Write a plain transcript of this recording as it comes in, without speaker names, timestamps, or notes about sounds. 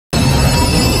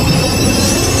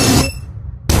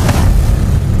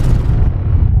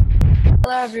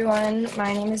everyone.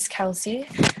 My name is Kelsey.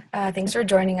 Thanks for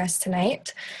joining us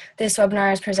tonight. This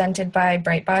webinar is presented by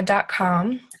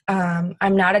brightbod.com.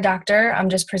 I'm not a doctor. I'm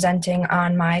just presenting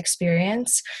on my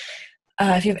experience.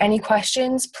 If you have any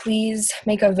questions, please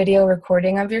make a video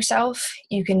recording of yourself.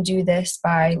 You can do this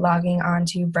by logging on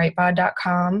to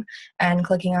brightbod.com and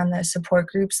clicking on the support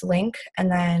groups link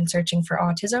and then searching for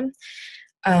autism.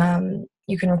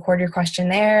 You can record your question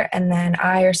there, and then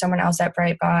I or someone else at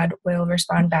Brightbod will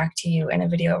respond back to you in a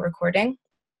video recording.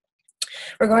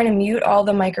 We're going to mute all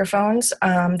the microphones.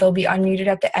 They'll be unmuted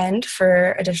at the end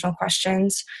for additional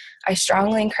questions. I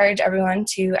strongly encourage everyone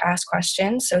to ask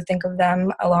questions, so think of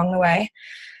them along the way.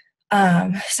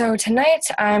 So tonight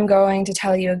I'm going to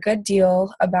tell you a good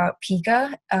deal about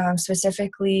Pica,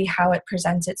 specifically how it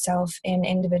presents itself in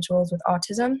individuals with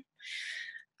autism.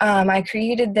 I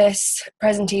created this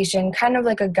presentation kind of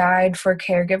like a guide for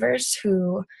caregivers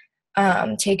who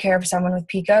take care of someone with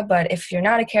Pica, but if you're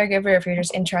not a caregiver, if you're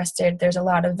just interested, there's a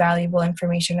lot of valuable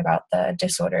information about the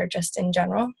disorder just in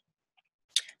general.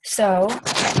 So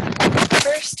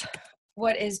first,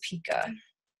 what is Pica?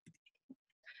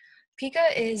 Pica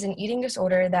is an eating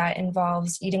disorder that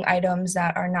involves eating items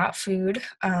that are not food,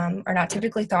 are not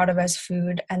typically thought of as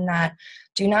food, and that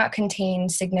do not contain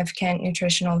significant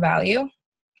nutritional value.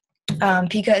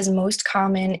 Pica is most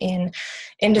common in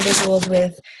individuals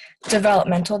with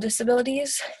developmental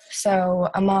disabilities. So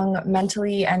among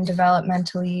mentally and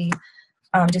developmentally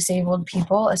disabled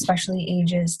people, especially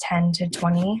ages 10 to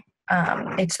 20,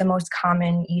 it's the most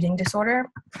common eating disorder.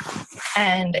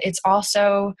 And it's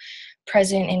also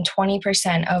present in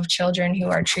 20% of children who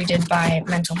are treated by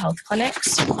mental health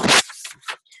clinics.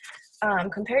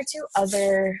 Compared to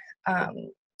other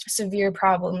severe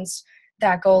problems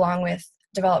that go along with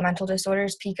developmental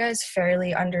disorders, Pica is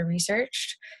fairly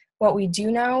under-researched. What we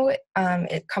do know,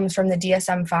 it comes from the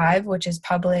DSM-5, which is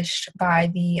published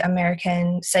by the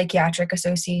American Psychiatric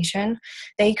Association.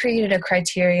 They created a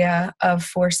criteria of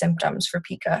 4 symptoms for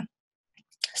Pica.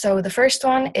 So the first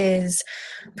one is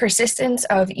persistence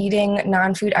of eating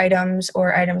non-food items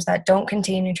or items that don't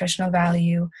contain nutritional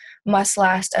value must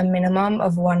last a minimum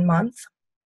of 1 month.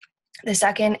 The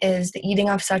second is the eating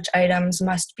of such items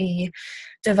must be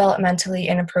developmentally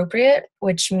inappropriate,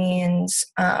 which means,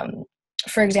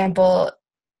 for example,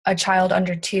 a child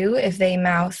under 2, if they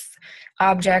mouth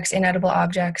objects, inedible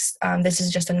objects, this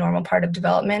is just a normal part of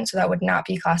development, so that would not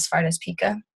be classified as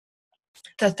Pica.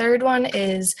 The third one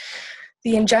is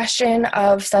the ingestion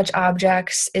of such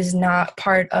objects is not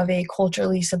part of a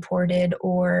culturally supported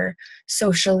or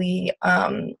socially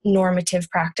normative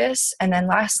practice. And then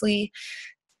lastly,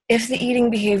 if the eating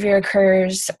behavior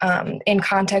occurs in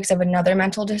context of another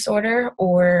mental disorder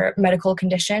or medical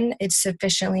condition, it's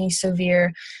sufficiently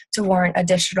severe to warrant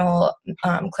additional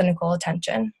clinical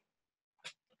attention.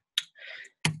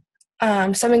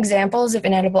 Some examples of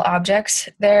inedible objects.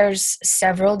 There's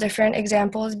several different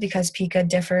examples because Pica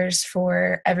differs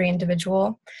for every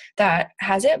individual that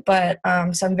has it, but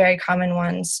some very common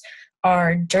ones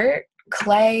are dirt,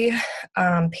 clay,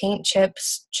 paint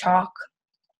chips, chalk,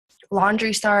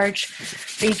 laundry starch,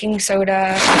 baking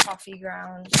soda, coffee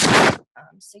grounds,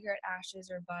 cigarette ashes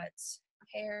or butts,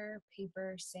 hair,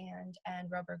 paper, sand,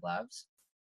 and rubber gloves.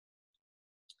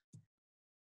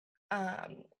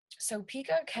 So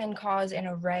Pica can cause an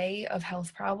array of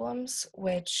health problems,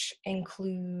 which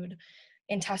include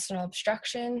intestinal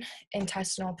obstruction,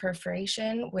 intestinal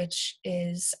perforation, which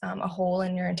is a hole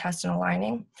in your intestinal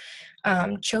lining,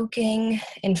 choking,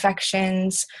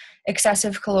 infections,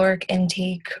 excessive caloric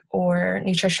intake or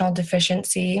nutritional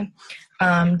deficiency,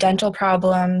 dental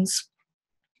problems,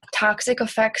 toxic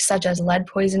effects such as lead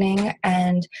poisoning,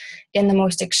 and in the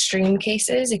most extreme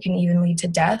cases, it can even lead to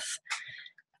death.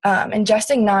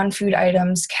 Ingesting non-food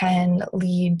items can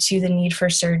lead to the need for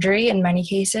surgery in many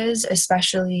cases,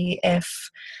 especially if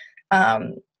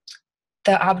the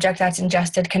object that's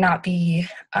ingested cannot be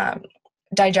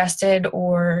digested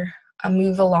or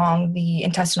move along the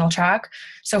intestinal tract.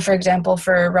 So for example,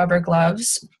 for rubber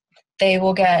gloves, they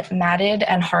will get matted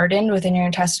and hardened within your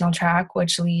intestinal tract,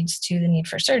 which leads to the need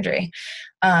for surgery.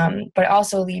 But it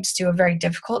also leads to a very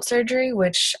difficult surgery,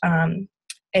 which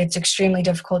it's extremely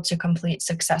difficult to complete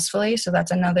successfully. So that's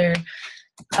another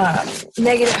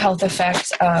negative health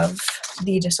effect of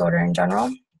the disorder in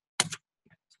general.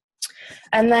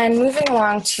 And then moving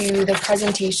along to the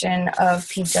presentation of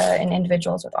Pica in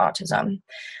individuals with autism.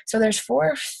 So there's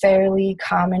 4 fairly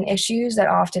common issues that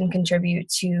often contribute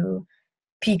to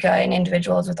Pica in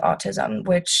individuals with autism,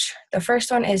 which the first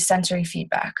one is sensory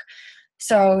feedback.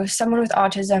 So someone with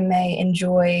autism may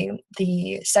enjoy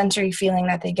the sensory feeling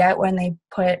that they get when they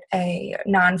put a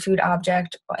non-food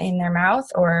object in their mouth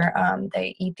or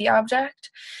they eat the object.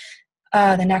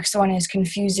 The next one is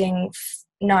confusing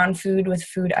non-food with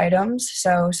food items.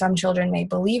 So some children may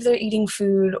believe they're eating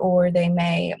food, or they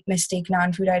may mistake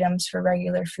non-food items for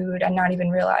regular food and not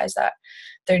even realize that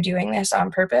they're doing this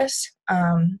on purpose.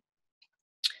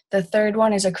 The third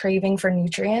one is a craving for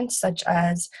nutrients such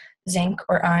as zinc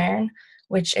or iron,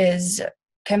 which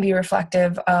can be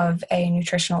reflective of a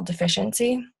nutritional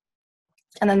deficiency.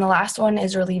 And then the last one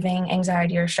is relieving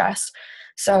anxiety or stress.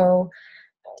 So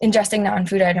ingesting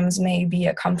non-food items may be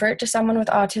a comfort to someone with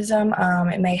autism.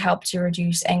 It may help to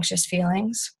reduce anxious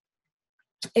feelings.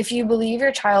 If you believe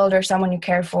your child or someone you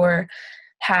care for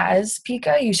has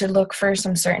Pica, you should look for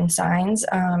some certain signs.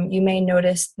 You may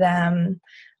notice them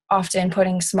often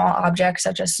putting small objects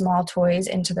such as small toys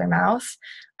into their mouth,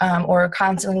 or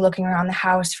constantly looking around the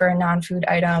house for a non-food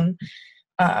item.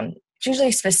 It's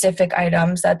usually specific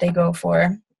items that they go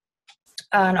for.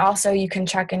 And also you can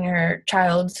check in your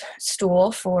child's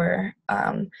stool for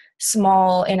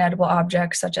small inedible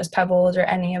objects such as pebbles or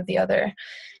any of the other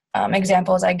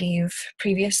examples I gave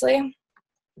previously.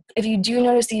 If you do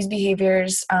notice these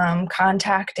behaviors,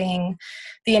 contacting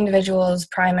the individual's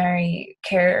primary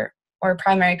care or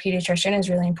primary pediatrician is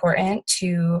really important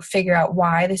to figure out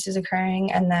why this is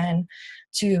occurring and then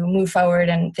to move forward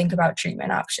and think about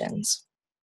treatment options.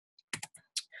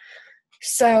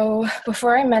 So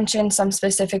before I mention some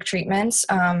specific treatments,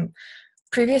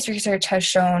 previous research has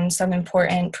shown some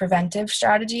important preventive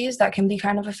strategies that can be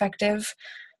kind of effective.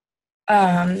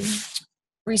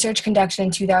 Research conducted in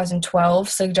 2012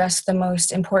 suggests the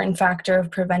most important factor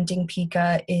of preventing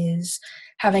Pica is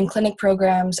having clinic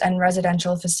programs and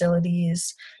residential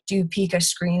facilities do Pica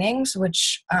screenings,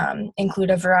 which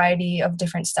include a variety of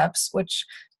different steps, which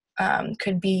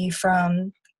could be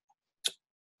from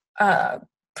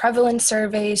prevalence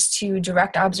surveys to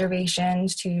direct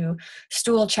observations to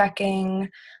stool checking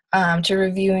to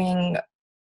reviewing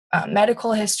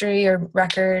medical history or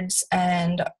records,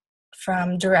 and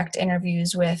from direct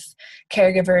interviews with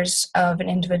caregivers of an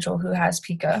individual who has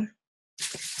Pica.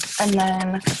 And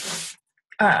then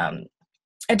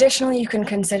additionally, you can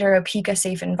consider a Pica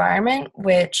safe environment,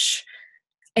 which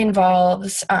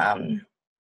involves,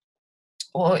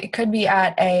 it could be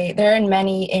they're in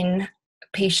many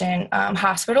inpatient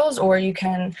hospitals, or you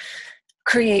can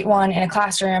create one in a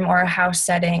classroom or a house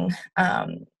setting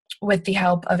with the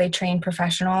help of a trained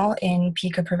professional in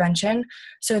Pica prevention.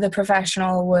 So the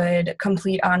professional would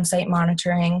complete on-site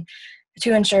monitoring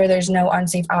to ensure there's no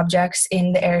unsafe objects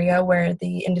in the area where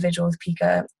the individual with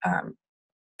Pica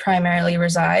primarily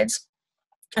resides.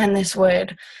 And this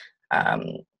would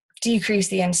decrease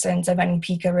the incidence of any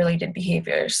Pica-related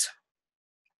behaviors.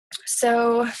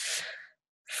 So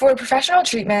for professional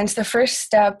treatments, the first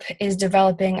step is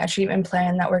developing a treatment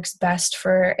plan that works best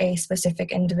for a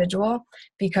specific individual,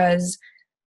 because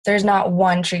there's not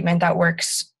one treatment that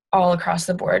works all across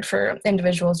the board for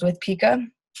individuals with Pica.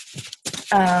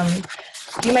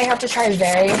 You may have to try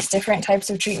various different types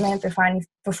of treatment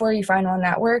before you find one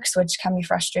that works, which can be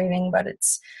frustrating, but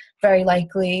it's very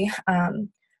likely.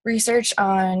 Research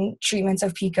on treatments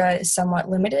of Pica is somewhat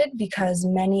limited because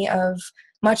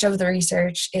much of the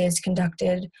research is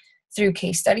conducted through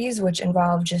case studies, which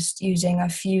involve just using a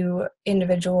few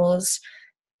individuals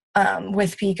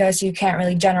with Pica, so you can't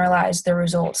really generalize the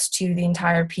results to the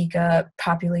entire Pica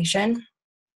population.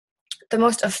 The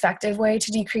most effective way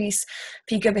to decrease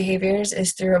Pica behaviors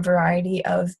is through a variety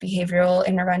of behavioral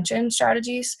intervention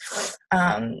strategies.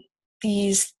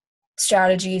 These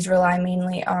strategies rely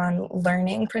mainly on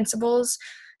learning principles,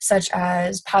 such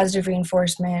as positive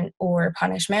reinforcement or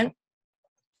punishment.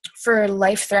 For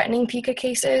life-threatening Pica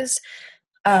cases,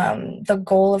 the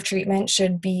goal of treatment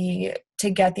should be to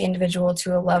get the individual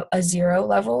to a 0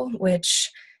 level,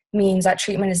 which means that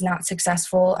treatment is not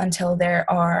successful until there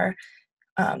are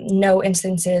no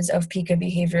instances of Pica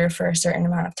behavior for a certain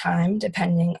amount of time,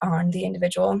 depending on the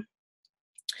individual.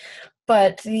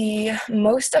 But the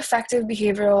most effective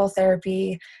behavioral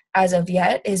therapy as of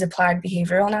yet is applied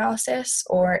behavioral analysis,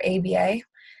 or ABA.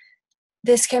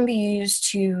 This can be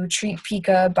used to treat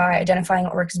Pica by identifying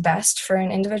what works best for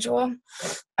an individual.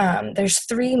 There's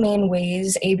 3 main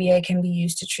ways ABA can be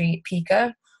used to treat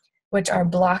Pica, which are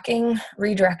blocking,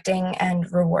 redirecting,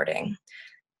 and rewarding.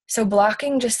 So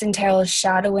blocking just entails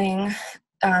shadowing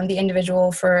the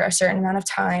individual for a certain amount of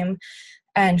time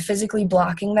and physically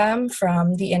blocking them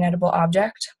from the inedible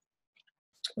object.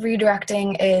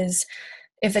 Redirecting is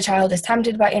if the child is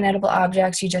tempted by inedible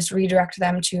objects, you just redirect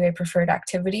them to a preferred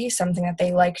activity, something that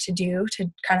they like to do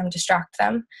to kind of distract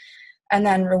them. And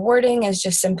then rewarding is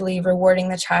just simply rewarding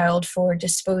the child for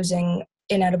disposing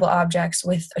inedible objects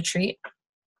with a treat.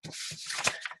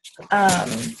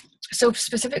 So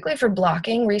specifically for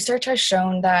blocking, research has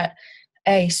shown that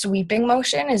a sweeping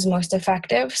motion is most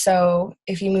effective. So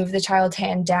if you move the child's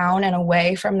hand down and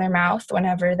away from their mouth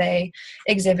whenever they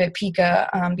exhibit pica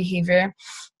behavior,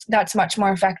 that's much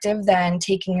more effective than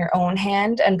taking your own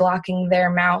hand and blocking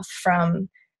their mouth from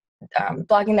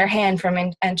blocking their hand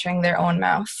from entering their own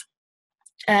mouth.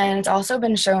 And it's also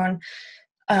been shown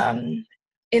in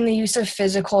the use of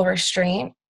physical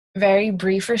restraint, very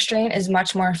brief restraint is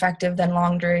much more effective than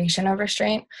long duration of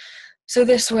restraint. So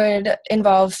this would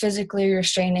involve physically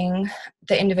restraining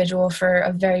the individual for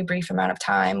a very brief amount of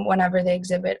time whenever they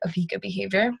exhibit a pica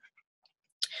behavior.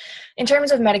 In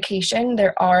terms of medication,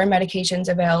 there are medications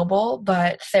available,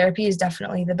 but therapy is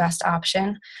definitely the best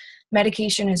option.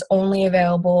 Medication is only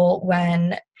available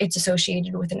when it's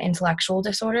associated with an intellectual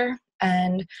disorder,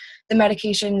 and the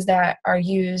medications that are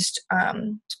used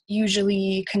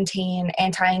usually contain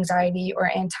anti-anxiety or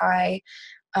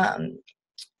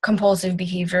anti-compulsive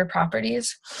behavior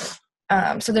properties.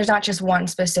 So there's not just one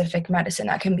specific medicine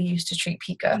that can be used to treat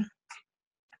pica.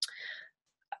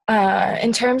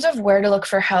 In terms of where to look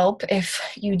for help, if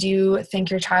you do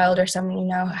think your child or someone you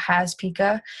know has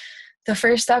pica, the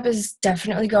first step is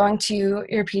definitely going to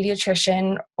your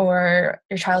pediatrician or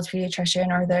your child's pediatrician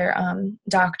or their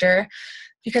doctor,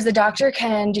 because the doctor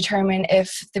can determine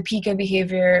if the pica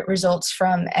behavior results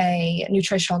from a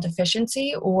nutritional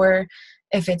deficiency or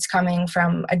if it's coming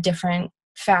from a different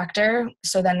factor.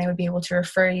 So then they would be able to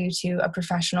refer you to a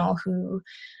professional who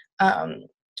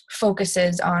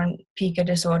focuses on pica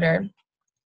disorder,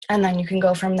 and then you can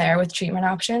go from there with treatment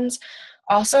options.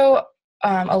 Also,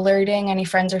 alerting any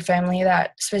friends or family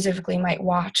that specifically might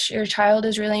watch your child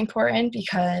is really important,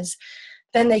 because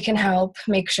then they can help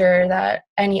make sure that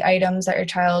any items that your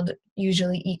child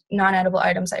usually eat, non-edible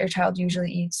items that your child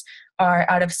usually eats, are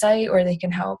out of sight, or they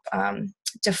can help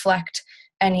deflect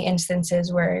any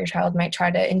instances where your child might try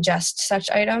to ingest such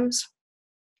items.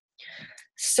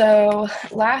 So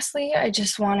lastly, I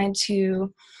just wanted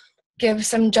to give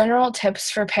some general tips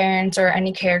for parents or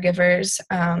any caregivers.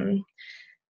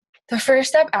 The first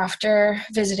step after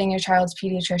visiting your child's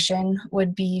pediatrician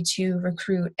would be to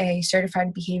recruit a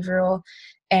certified behavioral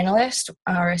analyst,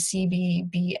 or a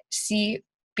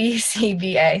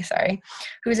BCBA,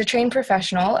 who is a trained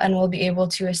professional and will be able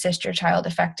to assist your child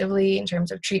effectively in terms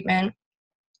of treatment.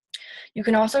 You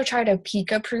can also try to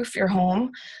pica-proof your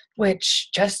home, which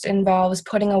just involves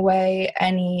putting away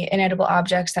any inedible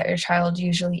objects that your child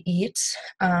usually eats.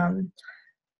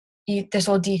 This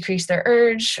will decrease their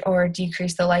urge or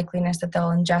decrease the likeliness that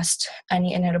they'll ingest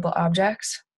any inedible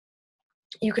objects.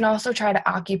 You can also try to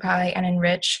occupy and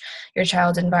enrich your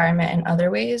child's environment in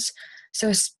other ways.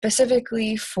 So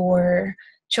specifically for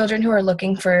children who are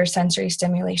looking for sensory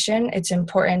stimulation, it's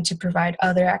important to provide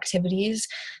other activities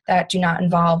that do not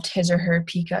involve his or her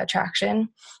pica attraction.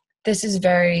 This is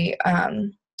very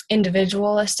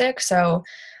individualistic, so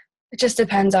it just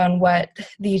depends on what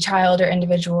the child or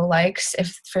individual likes.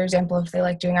 If, for example, if they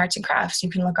like doing arts and crafts, you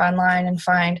can look online and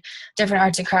find different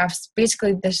arts and crafts.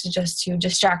 Basically, this is just to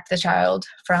distract the child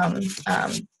from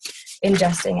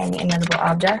ingesting any inedible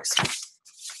objects.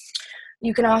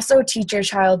 You can also teach your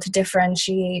child to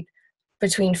differentiate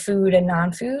between food and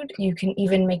non-food. You can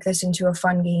even make this into a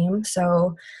fun game.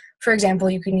 So, for example,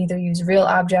 you can either use real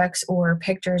objects or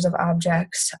pictures of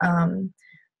objects.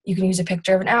 You can use a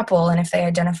picture of an apple, and if they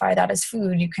identify that as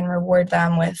food, you can reward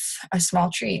them with a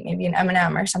small treat, maybe an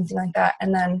M&M or something like that.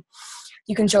 And then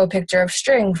you can show a picture of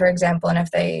string, for example, and if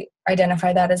they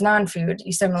identify that as non-food,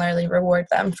 you similarly reward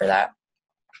them for that.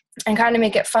 And kind of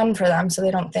make it fun for them so they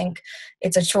don't think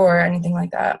it's a chore or anything like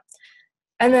that.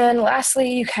 And then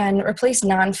lastly, you can replace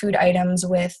non-food items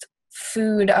with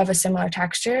food of a similar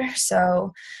texture.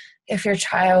 So if your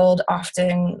child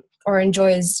often or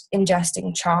enjoys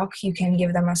ingesting chalk, you can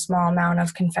give them a small amount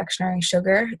of confectionery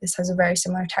sugar. This has a very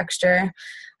similar texture.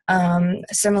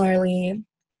 Similarly,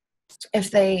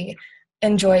 if they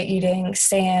enjoy eating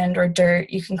sand or dirt,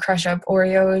 you can crush up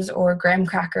Oreos or graham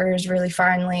crackers really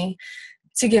finely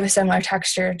to give a similar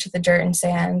texture to the dirt and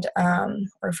sand.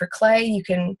 Or for clay, you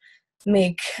can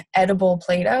make edible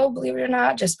Play-Doh, believe it or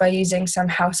not, just by using some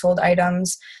household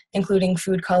items, including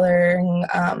food coloring,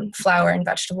 flour, and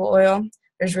vegetable oil.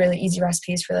 There's really easy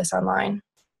recipes for this online.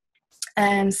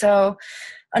 And so,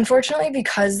 unfortunately,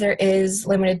 because there is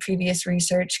limited previous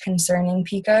research concerning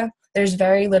pica, there's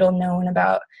very little known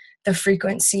about the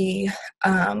frequency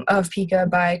of pica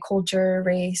by culture,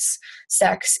 race,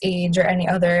 sex, age, or any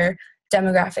other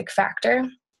demographic factor.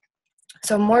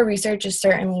 So more research is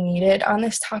certainly needed on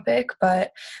this topic,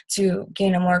 but to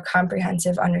gain a more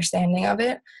comprehensive understanding of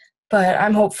it. But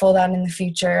I'm hopeful that in the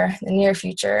future, the near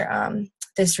future,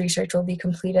 this research will be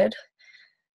completed.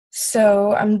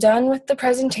 So I'm done with the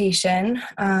presentation.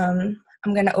 I'm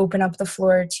going to open up the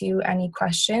floor to any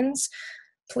questions.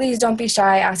 Please don't be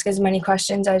shy. Ask as many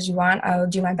questions as you want. I'll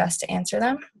do my best to answer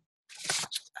them.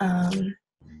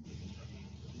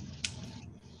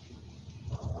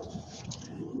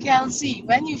 Kelsey,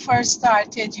 when you first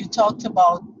started, you talked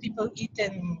about people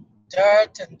eating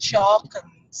dirt and chalk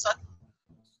and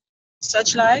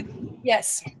such like.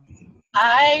 Yes.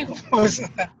 I was,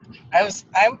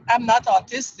 I'm not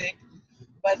autistic,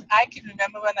 but I can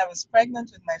remember when I was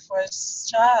pregnant with my first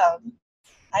child,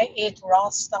 I ate raw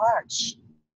starch.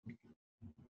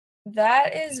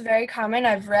 That is very common.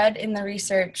 I've read in the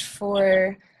research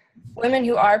for women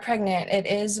who are pregnant, it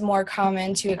is more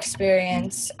common to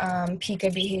experience Pica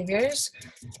behaviors.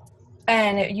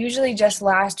 And it usually just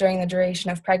lasts during the duration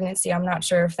of pregnancy. I'm not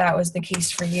sure if that was the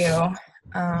case for you.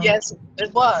 Yes,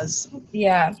 it was.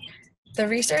 Yeah. The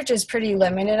research is pretty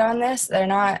limited on this. They're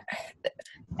not,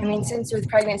 I mean, since with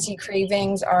pregnancy,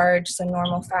 cravings are just a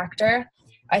normal factor,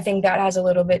 I think that has a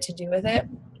little bit to do with it.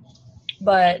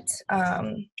 But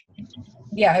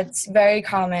yeah, it's very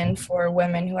common for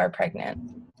women who are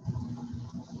pregnant.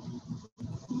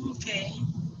 Okay.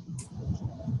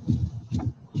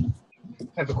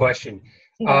 I have a question.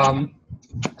 Okay.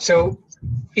 So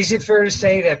is it fair to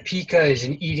say that Pica is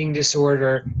an eating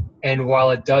disorder, and while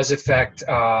it does affect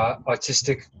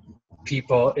autistic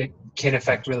people, it can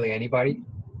affect really anybody?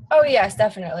 Oh, yes,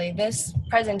 definitely. This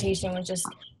presentation was just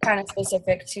kind of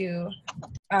specific to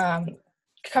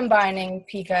combining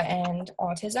Pica and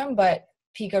autism, but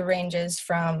Pica ranges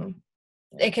from,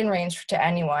 it can range to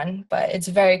anyone, but it's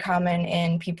very common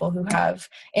in people who have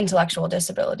intellectual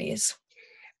disabilities.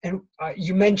 And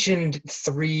you mentioned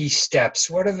 3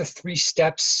 steps. What are the 3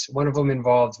 steps? One of them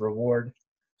involved reward.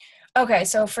 Okay,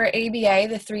 so for ABA,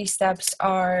 the 3 steps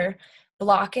are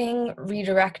blocking,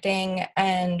 redirecting,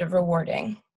 and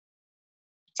rewarding.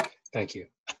 Thank you.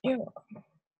 You're welcome.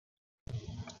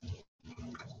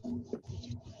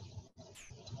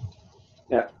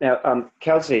 Now,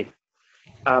 Kelsey,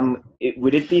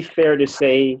 would it be fair to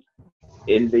say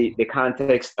in the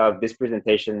context of this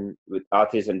presentation with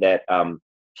autism that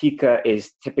Pica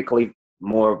is typically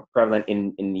more prevalent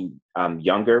in the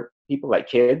younger people, like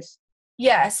kids?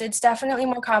 Yes, it's definitely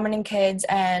more common in kids,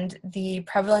 and the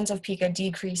prevalence of Pica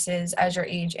decreases as your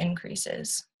age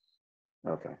increases.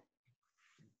 Okay.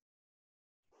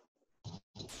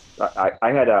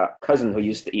 I had a cousin who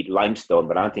used to eat limestone,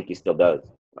 but I don't think he still does.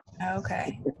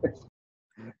 Okay.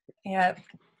 Yeah,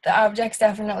 the objects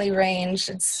definitely range.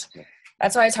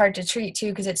 That's why it's hard to treat too,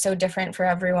 because it's so different for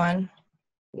everyone.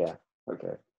 Yeah.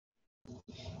 Okay.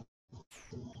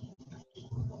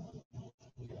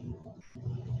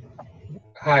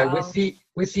 Hi,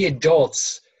 with the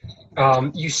adults,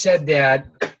 you said that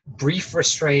brief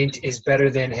restraint is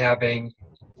better than having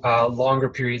longer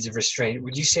periods of restraint.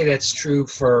 Would you say that's true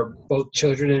for both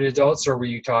children and adults, or were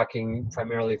you talking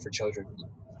primarily for children?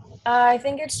 I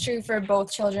think it's true for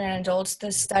both children and adults.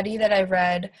 The study that I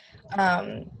read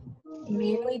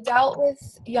mainly dealt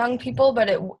with young people, but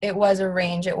it was a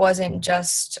range. It wasn't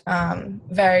just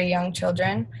very young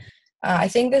children. I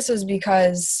think this was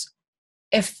because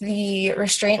if the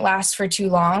restraint lasts for too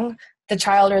long, the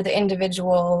child or the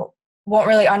individual won't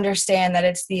really understand that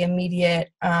it's the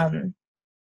immediate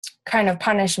kind of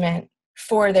punishment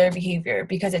for their behavior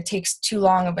because it takes too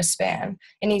long of a span.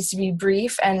 It needs to be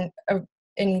brief, and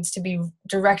it needs to be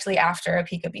directly after a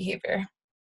Pica behavior.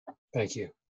 Thank you.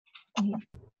 Mm-hmm.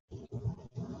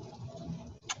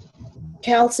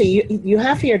 Kelsey, you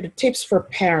have here the tips for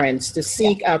parents to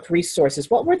seek out resources.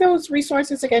 What were those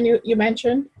resources again you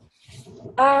mentioned?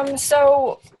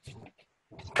 So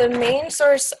the main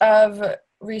source of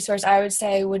resource I would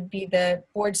say would be the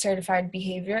board certified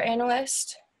behavior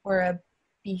analyst, or a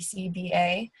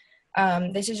BCBA.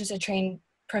 This is just a trained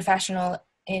professional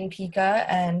in Pica,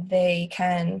 and they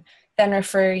can then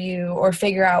refer you or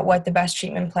figure out what the best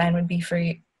treatment plan would be for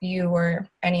you or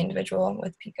any individual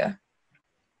with Pica.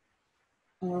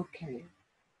 Okay.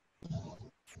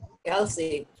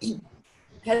 Kelsey,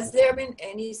 has there been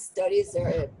any studies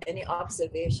or any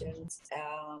observations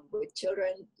with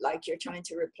children, like you're trying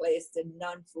to replace the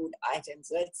non-food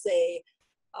items? Let's say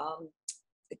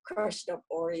the crushed up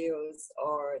Oreos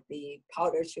or the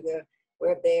powdered sugar,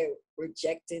 where they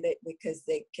rejected it because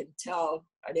they can tell,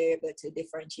 are they able to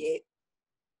differentiate?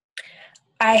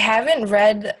 I haven't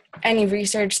read any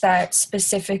research that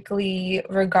specifically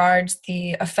regards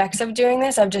the effects of doing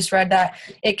this. I've just read that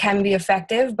it can be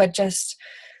effective, but just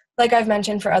like I've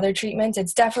mentioned for other treatments,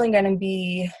 it's definitely going to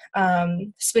be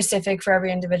specific for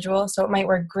every individual. So it might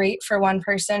work great for one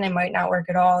person, it might not work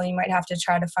at all. You might have to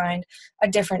try to find a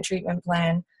different treatment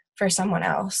plan for someone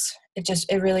else. It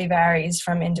really varies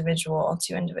from individual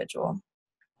to individual.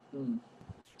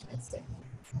 I see.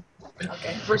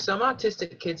 Okay. For some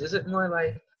autistic kids, is it more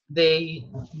like they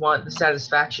want the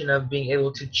satisfaction of being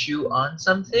able to chew on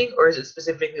something, or is it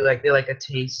specifically like they like a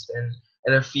taste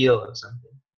and a feel of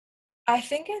something? I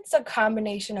think it's a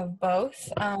combination of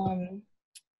both.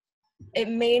 It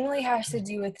mainly has to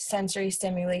do with sensory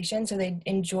stimulation, so they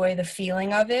enjoy the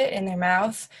feeling of it in their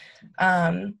mouth.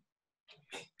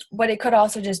 But it could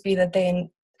also just be that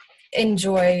they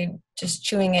enjoy just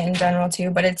chewing it in general too.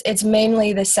 But it's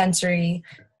mainly the sensory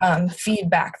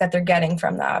feedback that they're getting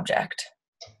from the object.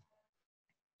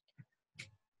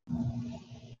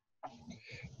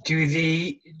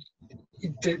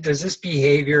 Does this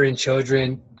behavior in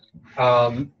children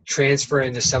transfer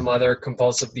into some other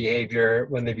compulsive behavior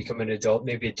when they become an adult,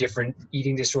 maybe a different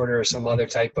eating disorder or some other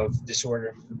type of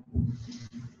disorder?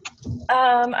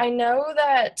 I know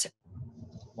that,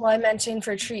 well, I mentioned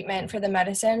for treatment for the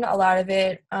medicine, a lot of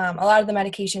the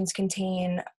medications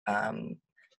contain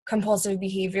compulsive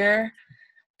behavior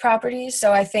properties.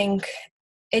 So I think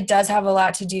it does have a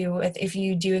lot to do with, if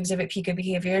you do exhibit pica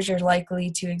behaviors, you're likely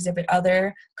to exhibit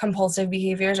other compulsive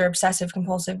behaviors or obsessive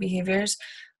compulsive behaviors.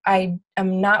 I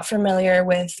am not familiar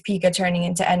with pica turning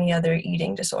into any other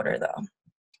eating disorder, though.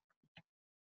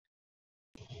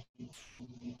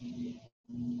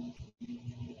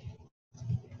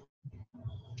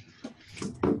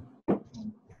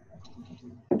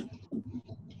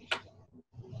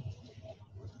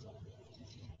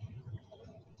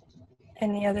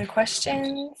 Any other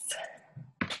questions?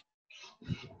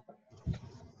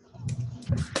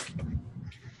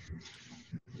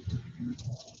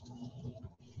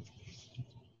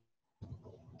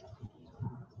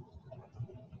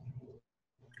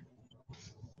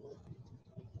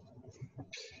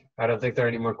 I don't think there are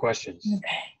any more questions. Okay.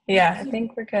 Yeah, I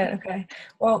think we're good. Okay.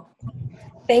 Well,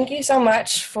 thank you so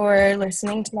much for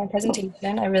listening to my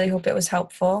presentation. I really hope it was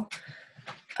helpful.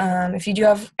 If you do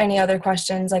have any other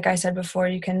questions, like I said before,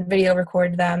 you can video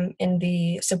record them in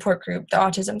the support group, the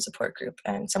autism support group,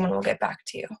 and someone will get back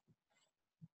to you.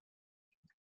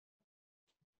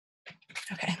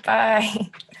 Okay,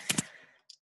 bye.